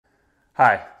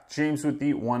Hi, James with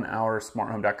the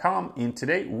 1HourSmartHome.com, and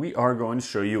today we are going to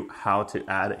show you how to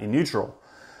add a neutral.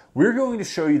 We're going to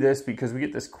show you this because we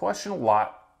get this question a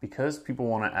lot because people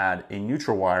want to add a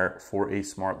neutral wire for a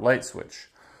smart light switch.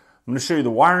 I'm going to show you the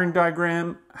wiring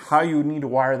diagram, how you would need to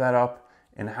wire that up,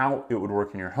 and how it would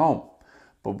work in your home.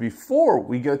 But before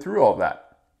we go through all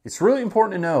that, it's really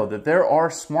important to know that there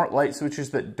are smart light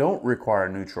switches that don't require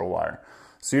a neutral wire.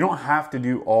 So you don't have to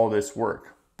do all this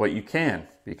work, but you can,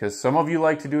 because some of you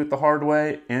like to do it the hard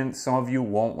way and some of you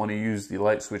won't want to use the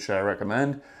light switch that I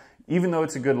recommend, even though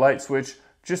it's a good light switch,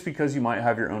 just because you might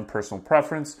have your own personal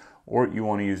preference or you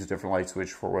want to use a different light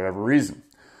switch for whatever reason.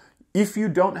 If you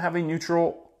don't have a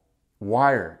neutral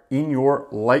wire in your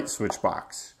light switch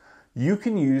box, you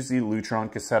can use the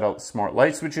Lutron Caseta smart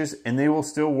light switches and they will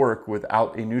still work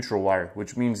without a neutral wire,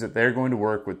 which means that they're going to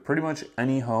work with pretty much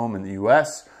any home in the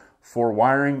US for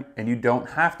wiring, and you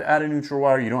don't have to add a neutral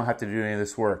wire. You don't have to do any of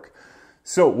this work.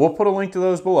 So we'll put a link to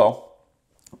those below.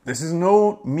 This is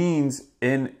no means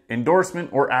an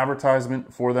endorsement or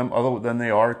advertisement for them other than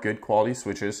they are good quality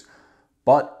switches,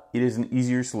 but it is an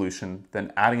easier solution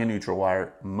than adding a neutral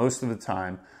wire most of the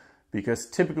time, because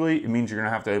typically it means you're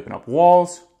gonna have to open up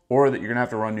walls or that you're gonna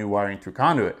have to run new wiring through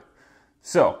conduit.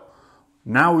 So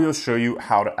now we will show you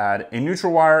how to add a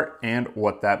neutral wire and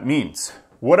what that means.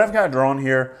 What I've got drawn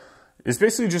here is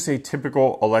basically just a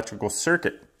typical electrical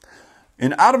circuit.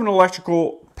 And out of an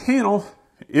electrical panel,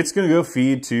 it's going to go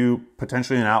feed to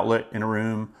potentially an outlet in a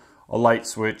room, a light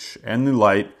switch, and the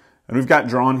light. And we've got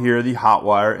drawn here the hot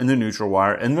wire and the neutral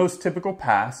wire and those typical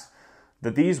paths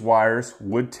that these wires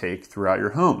would take throughout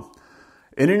your home.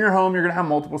 And in your home, you're going to have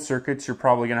multiple circuits. You're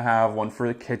probably going to have one for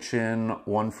the kitchen,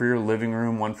 one for your living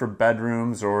room, one for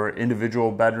bedrooms or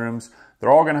individual bedrooms.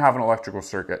 They're all going to have an electrical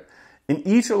circuit. And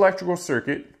each electrical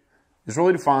circuit is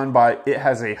really defined by it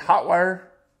has a hot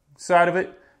wire side of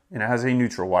it and it has a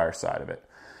neutral wire side of it.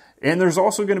 And there's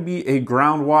also going to be a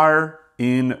ground wire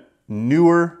in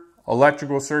newer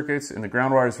electrical circuits, and the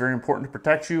ground wire is very important to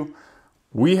protect you.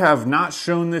 We have not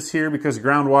shown this here because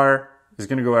ground wire is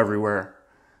going to go everywhere,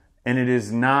 and it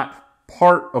is not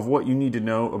part of what you need to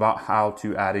know about how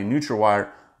to add a neutral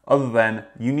wire, other than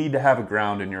you need to have a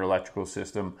ground in your electrical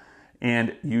system,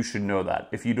 and you should know that.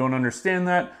 If you don't understand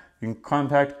that, you can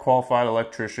contact a qualified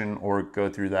electrician or go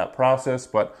through that process.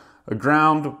 But a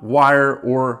ground wire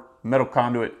or metal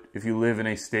conduit if you live in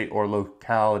a state or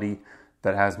locality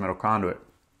that has metal conduit.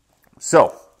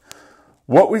 So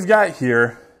what we've got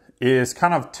here is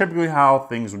kind of typically how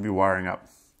things would be wiring up.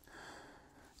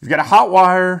 You've got a hot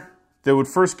wire that would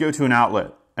first go to an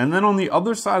outlet. And then on the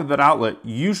other side of that outlet,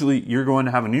 usually you're going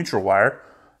to have a neutral wire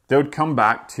that would come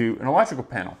back to an electrical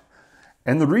panel.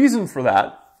 And the reason for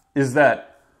that is that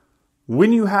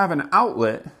when you have an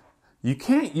outlet, you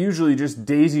can't usually just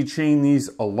daisy chain these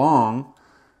along,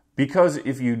 because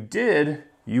if you did,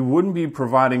 you wouldn't be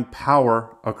providing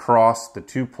power across the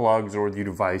two plugs or the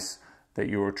device that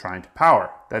you were trying to power.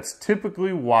 That's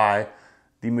typically why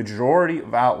the majority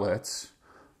of outlets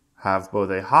have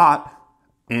both a hot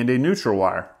and a neutral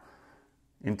wire.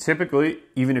 And typically,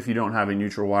 even if you don't have a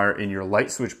neutral wire in your light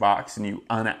switch box and you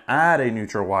add a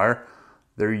neutral wire,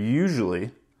 there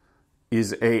usually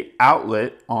is an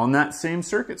outlet on that same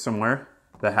circuit somewhere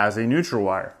that has a neutral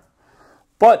wire.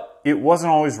 But it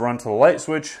wasn't always run to the light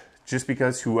switch, just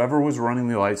because whoever was running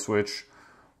the light switch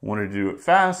wanted to do it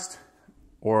fast,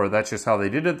 or that's just how they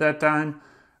did it that time,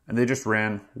 and they just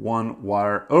ran one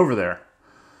wire over there.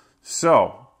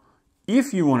 So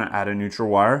if you want to add a neutral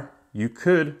wire, you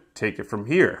could take it from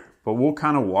here, but we'll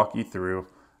kind of walk you through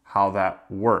how that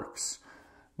works.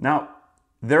 Now,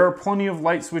 there are plenty of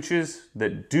light switches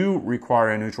that do require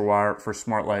a neutral wire for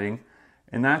smart lighting,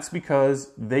 and that's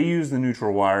because they use the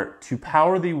neutral wire to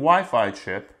power the Wi-Fi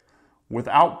chip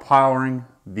without powering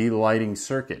the lighting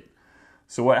circuit.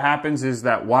 So what happens is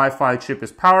that Wi-Fi chip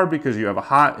is powered because you have a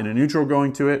hot and a neutral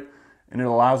going to it, and it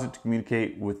allows it to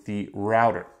communicate with the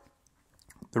router.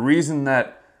 The reason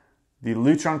that the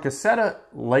Lutron Caseta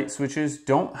light switches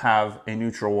don't have a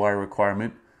neutral wire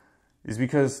requirement is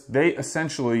because they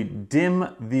essentially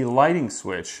dim the lighting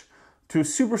switch to a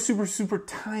super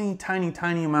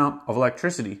tiny amount of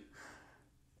electricity.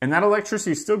 And that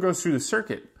electricity still goes through the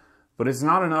circuit, but it's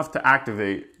not enough to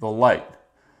activate the light.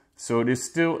 So it is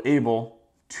still able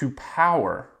to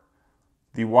power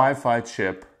the Wi-Fi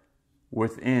chip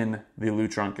within the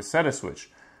Lutron Caseta switch.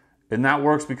 And that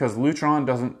works because Lutron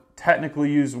doesn't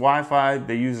technically use Wi-Fi.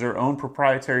 They use their own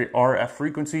proprietary RF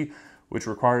frequency, which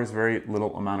requires very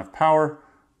little amount of power,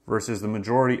 versus the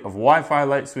majority of Wi-Fi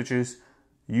light switches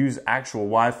use actual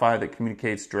Wi-Fi that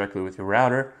communicates directly with your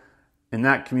router, And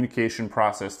that communication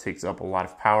process takes up a lot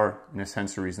of power, and is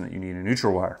hence the reason that you need a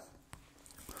neutral wire.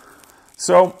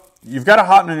 So you've got a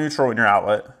hot and a neutral in your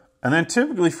outlet. And then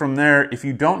typically from there, if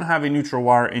you don't have a neutral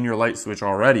wire in your light switch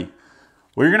already,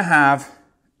 what you're gonna have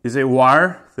is a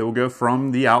wire that will go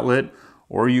from the outlet,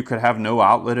 or you could have no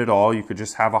outlet at all. You could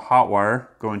just have a hot wire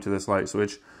going to this light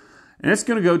switch, and it's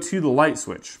gonna go to the light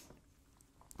switch.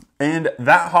 And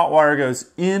that hot wire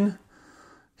goes in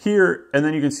here, and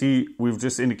then you can see we've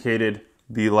just indicated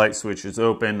the light switch is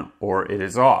open or it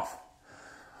is off.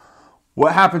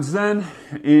 What happens then,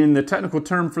 in the technical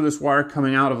term for this wire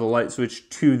coming out of the light switch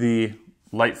to the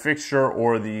light fixture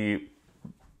or the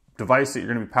device that you're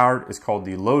going to be powered, is called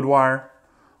the load wire.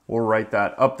 We'll write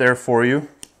that up there for you.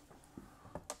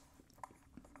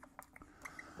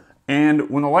 And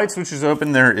when the light switch is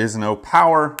open, there is no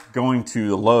power going to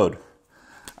the load.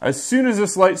 As soon as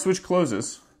this light switch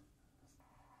closes,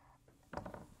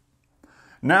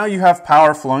 now you have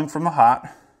power flowing from the hot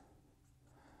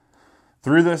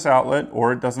through this outlet,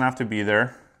 or it doesn't have to be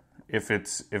there if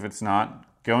it's not,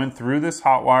 going through this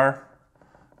hot wire,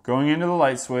 going into the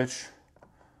light switch.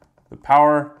 The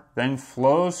power then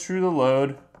flows through the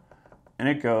load, and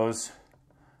it goes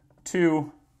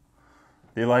to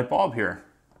the light bulb here.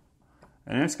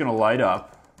 And it's going to light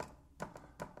up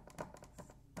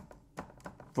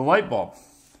the light bulb.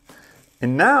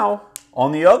 And now,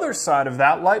 on the other side of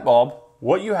that light bulb,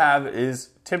 what you have is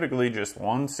typically just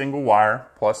one single wire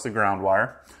plus the ground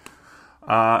wire.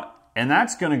 And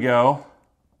that's going to go,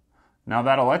 now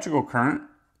that electrical current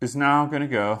is now going to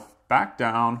go back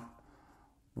down.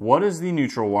 What is the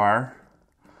neutral wire?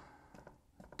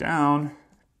 Down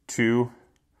to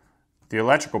the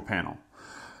electrical panel.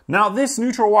 Now this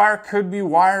neutral wire could be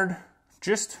wired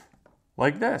just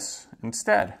like this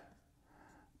instead,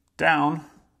 down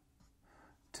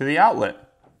to the outlet,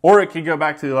 or it could go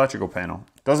back to the electrical panel.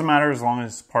 Doesn't matter as long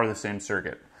as it's part of the same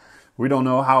circuit. We don't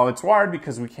know how it's wired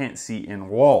because we can't see in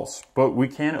walls, but we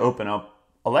can open up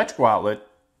electrical outlet,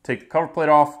 take the cover plate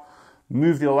off,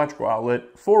 move the electrical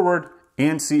outlet forward,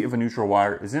 and see if a neutral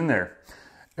wire is in there.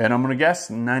 And I'm gonna guess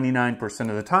 99%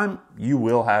 of the time, you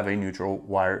will have a neutral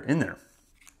wire in there.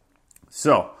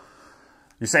 So,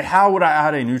 you say, how would I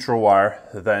add a neutral wire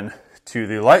then to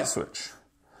the light switch?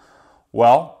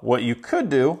 Well, what you could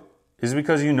do is,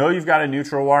 because you know you've got a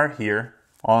neutral wire here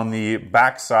on the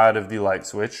back side of the light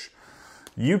switch,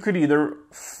 you could either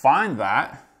find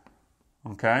that,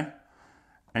 okay,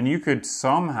 and you could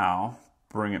somehow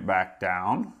bring it back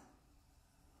down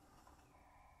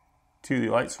to the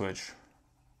light switch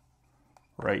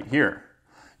right here.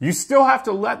 You still have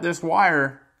to let this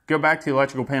wire go back to the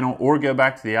electrical panel or go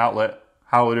back to the outlet,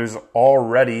 how it is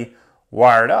already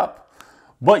wired up.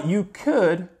 But you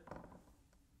could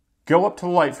go up to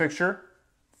the light fixture,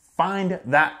 find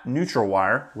that neutral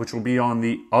wire, which will be on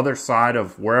the other side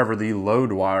of wherever the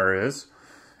load wire is,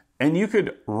 and you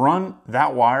could run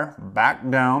that wire back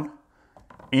down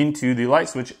into the light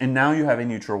switch, and now you have a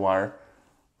neutral wire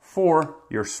for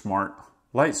your smart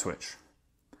light switch.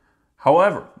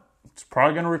 However, it's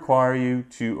probably going to require you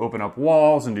to open up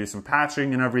walls and do some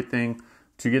patching and everything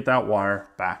to get that wire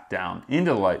back down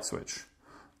into the light switch.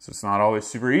 So it's not always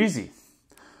super easy.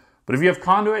 But if you have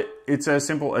conduit, it's as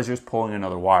simple as just pulling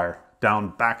another wire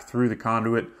down back through the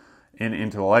conduit and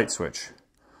into the light switch.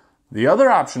 The other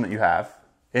option that you have,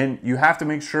 and you have to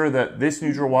make sure that this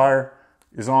neutral wire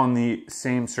is on the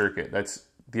same circuit. That's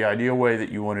the ideal way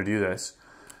that you want to do this,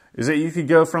 is that you could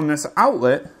go from this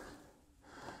outlet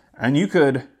and you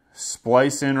could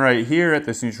splice in right here at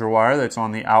this neutral wire that's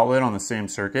on the outlet on the same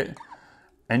circuit,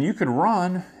 and you could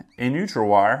run a neutral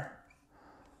wire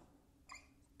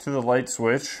to the light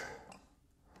switch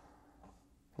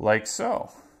like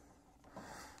so.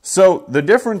 So the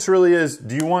difference really is,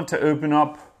 do you want to open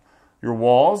up your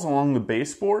walls along the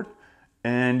baseboard?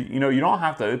 And you don't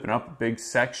have to open up a big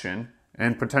section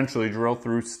and potentially drill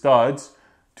through studs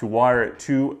to wire it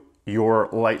to your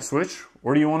light switch.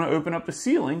 Or do you want to open up the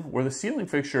ceiling where the ceiling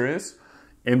fixture is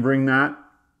and bring that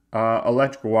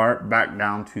electrical wire back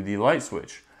down to the light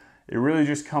switch? It really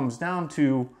just comes down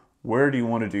to, where do you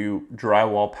want to do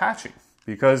drywall patching?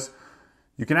 Because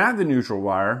you can add the neutral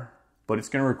wire, but it's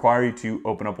going to require you to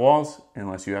open up walls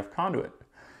unless you have conduit.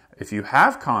 If you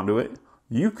have conduit,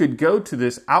 you could go to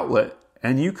this outlet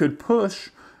and you could push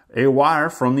a wire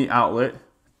from the outlet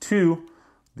to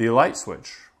the light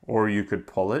switch, or you could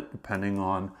pull it depending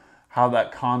on how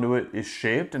that conduit is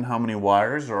shaped and how many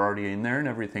wires are already in there and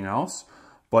everything else.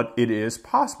 But it is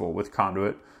possible with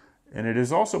conduit, and it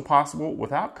is also possible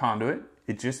without conduit.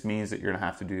 It just means that you're going to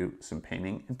have to do some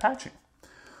painting and patching.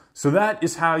 So that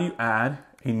is how you add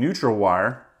a neutral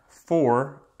wire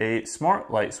for a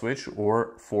smart light switch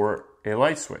or for a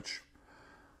light switch.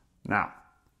 Now,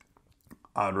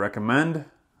 I would recommend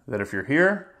that if you're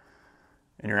here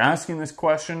and you're asking this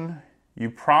question,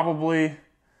 you probably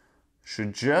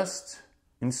should just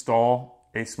install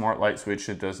a smart light switch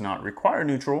that does not require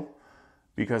neutral,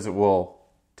 because it will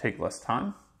take less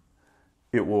time,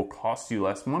 it will cost you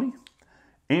less money,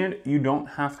 and you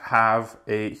don't have to have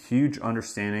a huge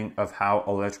understanding of how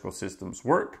electrical systems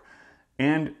work,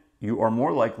 and you are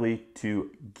more likely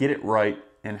to get it right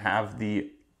and have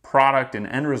the product and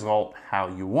end result how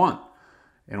you want.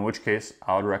 In which case,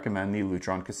 I would recommend the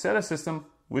Lutron Caseta system,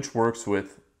 which works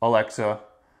with Alexa,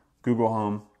 Google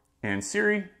Home, and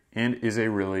Siri, and is a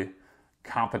really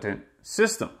competent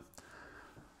system.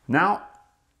 Now,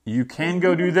 you can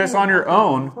go do this on your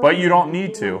own, but you don't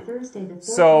need to.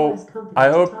 So, I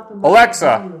hope,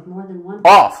 Alexa,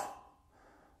 off!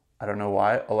 I don't know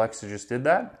why Alexa just did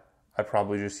that. I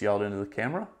probably just yelled into the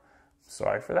camera.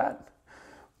 Sorry for that.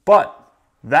 But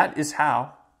that is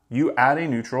how you add a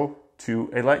neutral to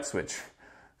a light switch.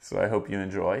 So I hope you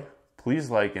enjoy. Please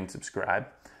like and subscribe.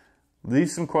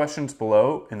 Leave some questions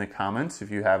below in the comments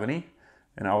if you have any,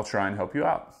 and I will try and help you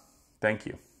out. Thank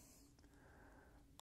you.